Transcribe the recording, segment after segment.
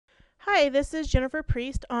Hi, this is Jennifer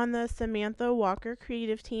Priest on the Samantha Walker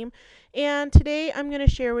creative team, and today I'm going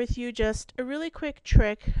to share with you just a really quick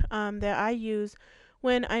trick that I use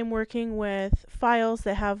when I'm working with files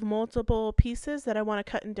that have multiple pieces that I want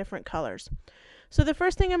to cut in different colors. So the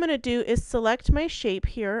first thing I'm going to do is select my shape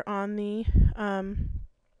here on the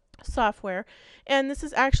software, and this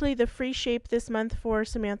is actually the free shape this month for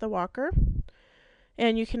Samantha Walker.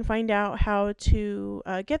 And you can find out how to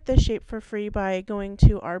get this shape for free by going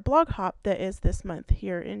to our blog hop that is this month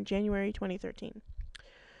here in January 2013.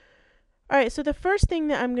 Alright, so the first thing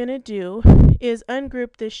that I'm going to do is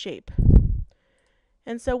ungroup this shape.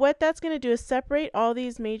 And so what that's going to do is separate all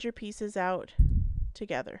these major pieces out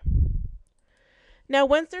together. Now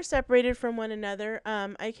once they're separated from one another,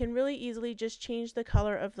 I can really easily just change the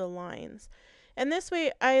color of the lines. And this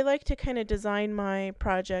way I like to kind of design my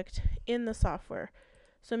project in the software.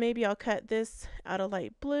 So maybe I'll cut this out a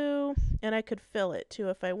light blue, and I could fill it too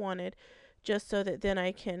if I wanted, just so that then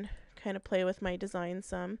I can kind of play with my design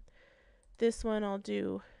some. This one I'll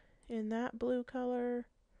do in that blue color.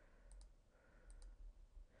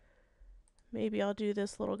 Maybe I'll do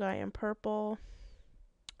this little guy in purple.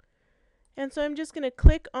 And so I'm just going to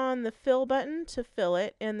click on the fill button to fill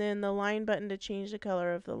it, and then the line button to change the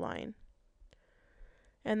color of the line.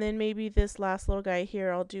 And then maybe this last little guy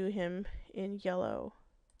here, I'll do him in yellow.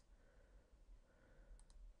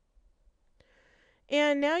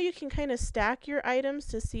 And now you can kind of stack your items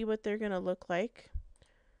to see what they're going to look like.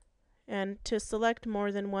 And to select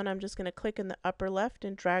more than one, I'm just going to click in the upper left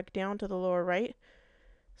and drag down to the lower right.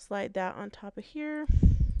 Slide that on top of here.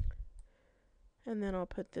 And then I'll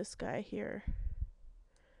put this guy here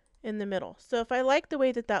in the middle. So if I like the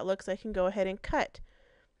way that that looks, I can go ahead and cut.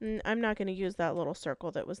 I'm not going to use that little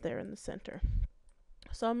circle that was there in the center.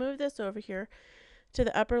 So I'll move this over here to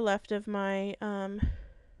the upper left of my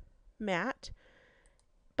mat.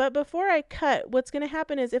 But before I cut, what's going to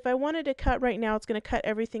happen is if I wanted to cut right now, it's going to cut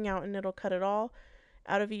everything out and it'll cut it all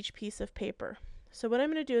out of each piece of paper. So what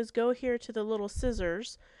I'm going to do is go here to the little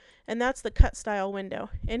scissors, and that's the cut style window.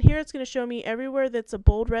 And here it's going to show me everywhere that's a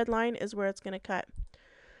bold red line is where it's going to cut.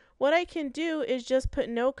 What I can do is just put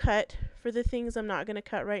no cut for the things I'm not going to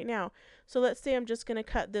cut right now. So let's say I'm just going to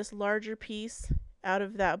cut this larger piece out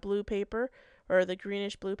of that blue paper, or the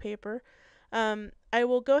greenish blue paper. I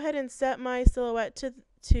will go ahead and set my silhouette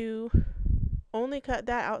to only cut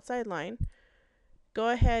that outside line. Go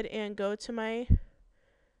ahead and go to my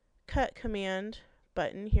cut command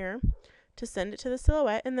button here to send it to the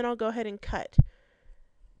silhouette, and then I'll go ahead and cut.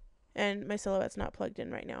 And my silhouette's not plugged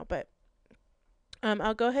in right now, but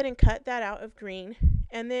I'll go ahead and cut that out of green,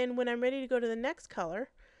 and then when I'm ready to go to the next color,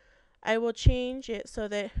 I will change it so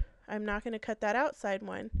that I'm not going to cut that outside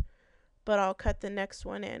one, but I'll cut the next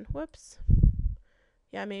one in. Whoops.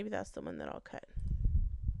 Yeah, maybe that's the one that I'll cut.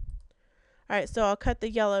 Alright, so I'll cut the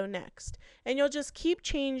yellow next. And you'll just keep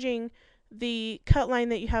changing the cut line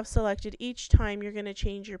that you have selected each time you're going to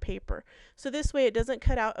change your paper. So this way it doesn't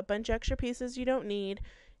cut out a bunch of extra pieces you don't need,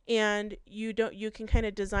 and you can kind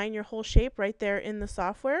of design your whole shape right there in the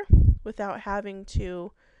software without having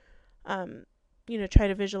to try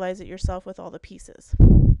to visualize it yourself with all the pieces.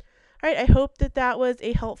 Alright, I hope that that was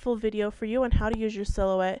a helpful video for you on how to use your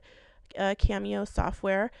Silhouette Cameo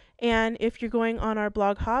software. And if you're going on our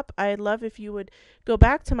blog hop, I'd love if you would go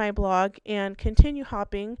back to my blog and continue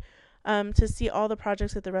hopping to see all the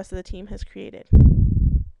projects that the rest of the team has created.